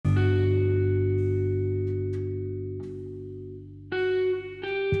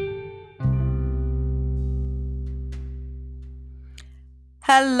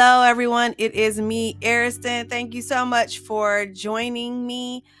Hello, everyone. It is me, Ariston. Thank you so much for joining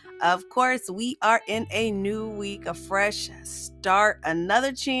me. Of course, we are in a new week, a fresh start,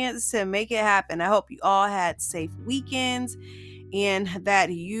 another chance to make it happen. I hope you all had safe weekends and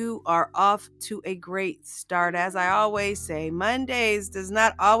that you are off to a great start. As I always say, Mondays does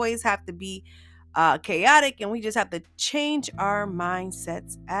not always have to be chaotic, and we just have to change our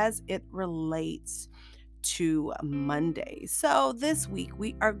mindsets as it relates to Monday. So, this week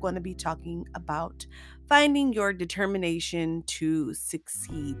we are going to be talking about finding your determination to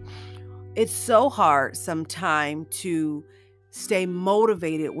succeed. It's so hard sometimes to stay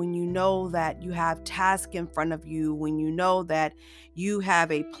motivated when you know that you have tasks in front of you, when you know that you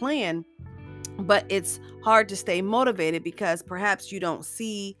have a plan, but it's hard to stay motivated because perhaps you don't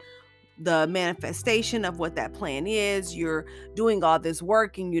see the manifestation of what that plan is. You're doing all this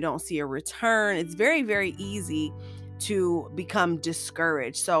work and you don't see a return. It's very, very easy to become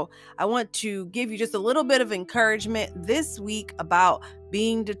discouraged. So, I want to give you just a little bit of encouragement this week about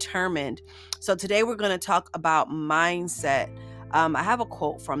being determined. So, today we're going to talk about mindset. I have a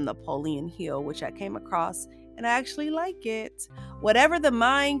quote from Napoleon Hill, which I came across and I actually like it. Whatever the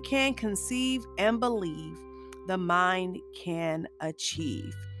mind can conceive and believe, the mind can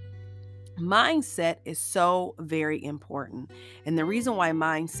achieve. Mindset is so very important. And the reason why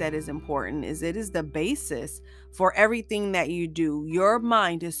mindset is important is it is the basis for everything that you do. Your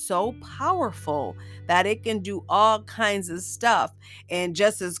mind is so powerful that it can do all kinds of stuff. And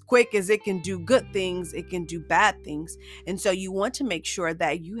just as quick as it can do good things, it can do bad things. And so you want to make sure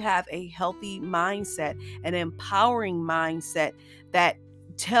that you have a healthy mindset, an empowering mindset that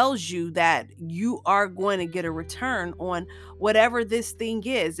tells you that you are going to get a return on whatever this thing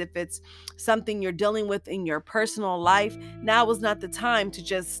is. If it's something you're dealing with in your personal life, now is not the time to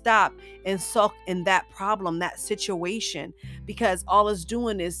just stop and sulk in that problem, that situation, because all it's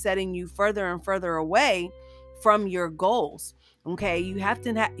doing is setting you further and further away from your goals. Okay, you have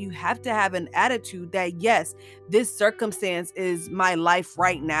to have an attitude that yes, this circumstance is my life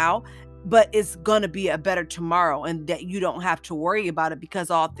right now, but it's going to be a better tomorrow, and that you don't have to worry about it because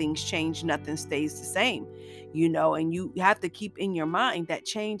all things change, nothing stays the same. And you have to keep in your mind that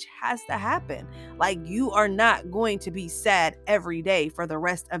change has to happen. Like, you are not going to be sad every day for the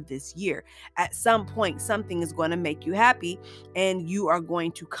rest of this year. At some point, something is going to make you happy and you are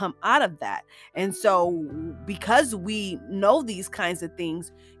going to come out of that. And so, because we know these kinds of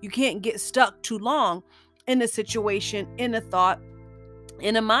things, you can't get stuck too long in a situation, in a thought,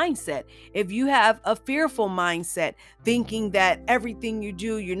 in a mindset. If you have a fearful mindset, thinking that everything you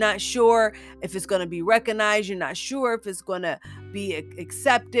do, you're not sure if it's going to be recognized, you're not sure if it's going to be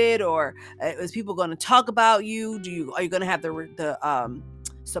accepted, or is people going to talk about you? Are you going to have the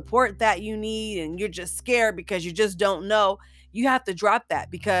support that you need, and you're just scared because you just don't know? You have to drop that,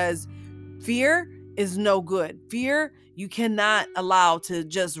 because fear is no good. Fear you cannot allow to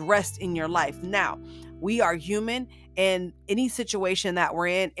just rest in your life. Now, we are human, and any situation that we're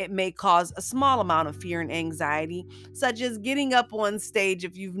in, it may cause a small amount of fear and anxiety, such as getting up on stage.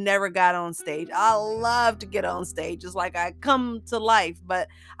 If you've never got on stage, I love to get on stage. It's like I come to life, but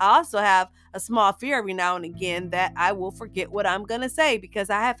I also have a small fear every now and again that I will forget what I'm going to say,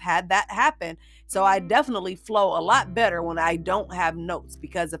 because I have had that happen. So I definitely flow a lot better when I don't have notes,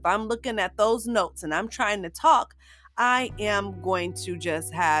 because if I'm looking at those notes and I'm trying to talk, I am going to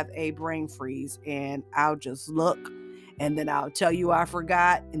just have a brain freeze, and I'll just look, and then I'll tell you I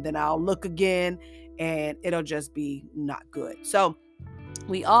forgot, and then I'll look again, and it'll just be not good. So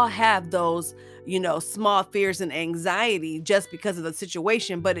we all have those, small fears and anxiety just because of the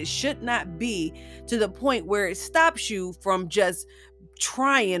situation, but it should not be to the point where it stops you from just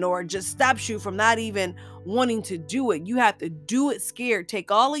trying, or just stops you from not even wanting to do it. You have to do it scared.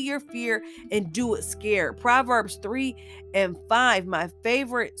 Take all of your fear and do it scared. Proverbs 3:5, my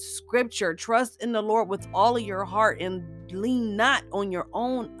favorite scripture: trust in the Lord with all of your heart and lean not on your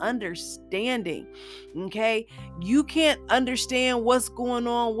own understanding. Okay, you can't understand what's going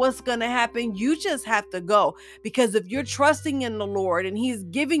on, what's going to happen. You just have to go, because if you're trusting in the Lord and He's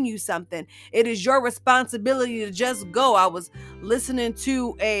giving you something, it is your responsibility to just go. I was listening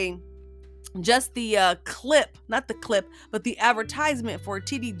to the clip, not the clip, but the advertisement for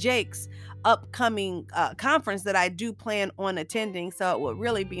TD Jakes' upcoming conference that I do plan on attending. So it would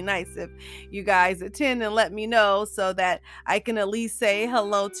really be nice if you guys attend and let me know, so that I can at least say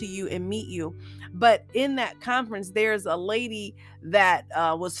hello to you and meet you. But in that conference, there's a lady that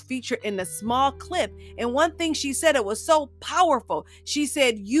was featured in a small clip. And one thing she said, it was so powerful. She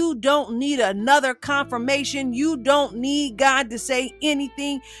said, you don't need another confirmation. You don't need God to say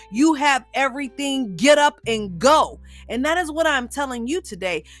anything. You have everything. Get up and go. And that is what I'm telling you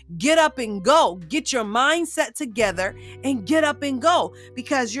today. Get up and go. Get your mindset together and get up and go,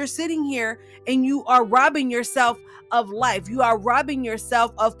 because you're sitting here and you are robbing yourself of life. You are robbing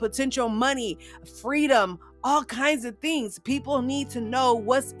yourself of potential money, freedom, all kinds of things. People need to know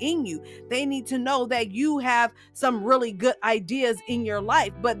what's in you. They need to know that you have some really good ideas in your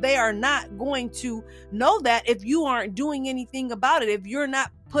life, but they are not going to know that if you aren't doing anything about it. If you're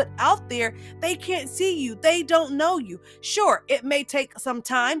not put out there, they can't see you. They don't know you. Sure, it may take some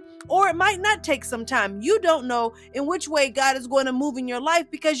time, or it might not take some time. You don't know in which way God is going to move in your life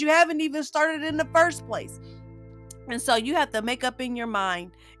because you haven't even started in the first place. And so you have to make up in your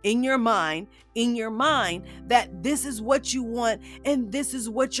mind that this is what you want and this is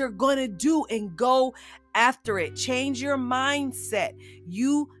what you're going to do, and go after it. Change your mindset.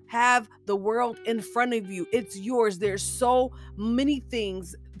 You have the world in front of you. It's yours. There's so many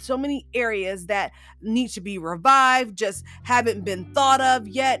things, so many areas that need to be revived, just haven't been thought of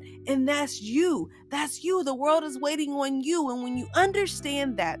yet. And that's you. That's you. The world is waiting on you. And when you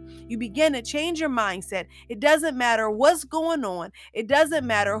understand that, you begin to change your mindset. It doesn't matter what's going on. It doesn't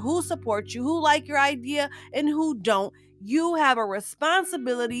matter who supports you, who like your idea and who don't. You have a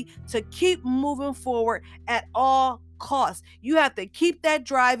responsibility to keep moving forward at all costs. You have to keep that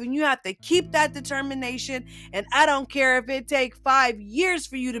drive and you have to keep that determination. And I don't care if it takes 5 years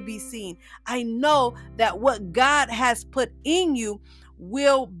for you to be seen. I know that what God has put in you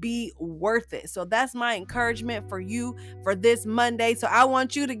will be worth it. So that's my encouragement for you for this Monday. So I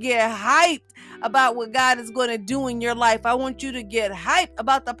want you to get hyped about what God is going to do in your life. I want you to get hyped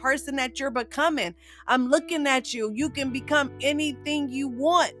about the person that you're becoming. I'm looking at you. You can become anything you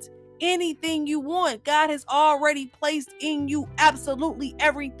want. Anything you want. God has already placed in you absolutely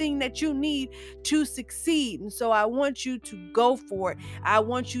everything that you need to succeed. And so I want you to go for it. I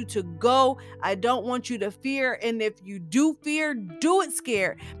want you to go. I don't want you to fear. And if you do fear, do it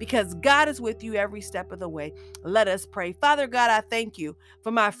scared, because God is with you every step of the way. Let us pray. Father God, I thank you for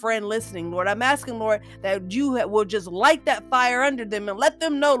my friend listening, Lord. I'm asking, Lord, that you will just light that fire under them and let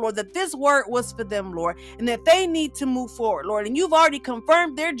them know, Lord, that this word was for them, Lord, and that they need to move forward, Lord. And you've already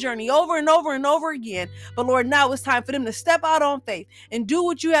confirmed their journey over and over and over again. But Lord, now it's time for them to step out on faith and do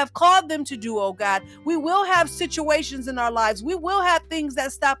what you have called them to do, oh God. We will have situations in our lives. We will have things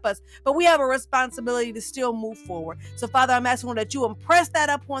that stop us, but we have a responsibility to still move forward. So Father, I'm asking, Lord, that you impress that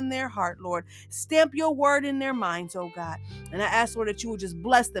upon their heart, Lord. Stamp your word in their minds, oh God. And I ask, Lord, that you will just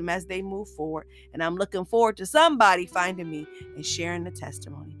bless them as they move forward. And I'm looking forward to somebody finding me and sharing the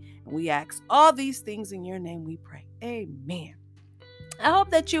testimony. And we ask all these things in your name, we pray. Amen. I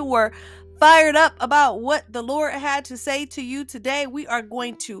hope that you were fired up about what the Lord had to say to you today. We are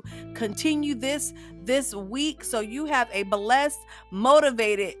going to continue this week. So you have a blessed,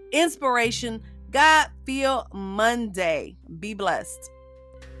 motivated, inspiration, God-filled Monday. Be blessed.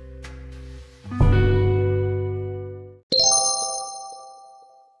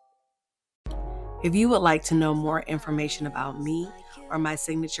 If you would like to know more information about me or my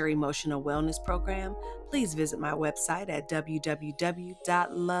signature emotional wellness program, please visit my website at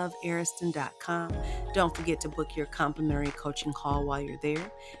www.loveariston.com. Don't forget to book your complimentary coaching call while you're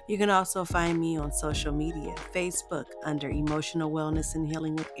there. You can also find me on social media, Facebook under Emotional Wellness and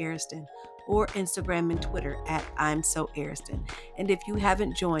Healing with Ariston, or Instagram and Twitter at I'm So Ariston. And if you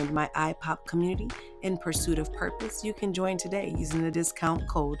haven't joined my iPop community in pursuit of purpose, you can join today using the discount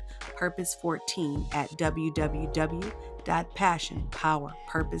code PURPOSE14 at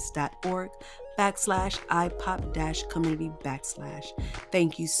www.passionpowerpurpose.org/IPOP-community/.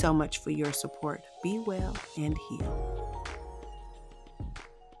 Thank you so much for your support. Be well and heal.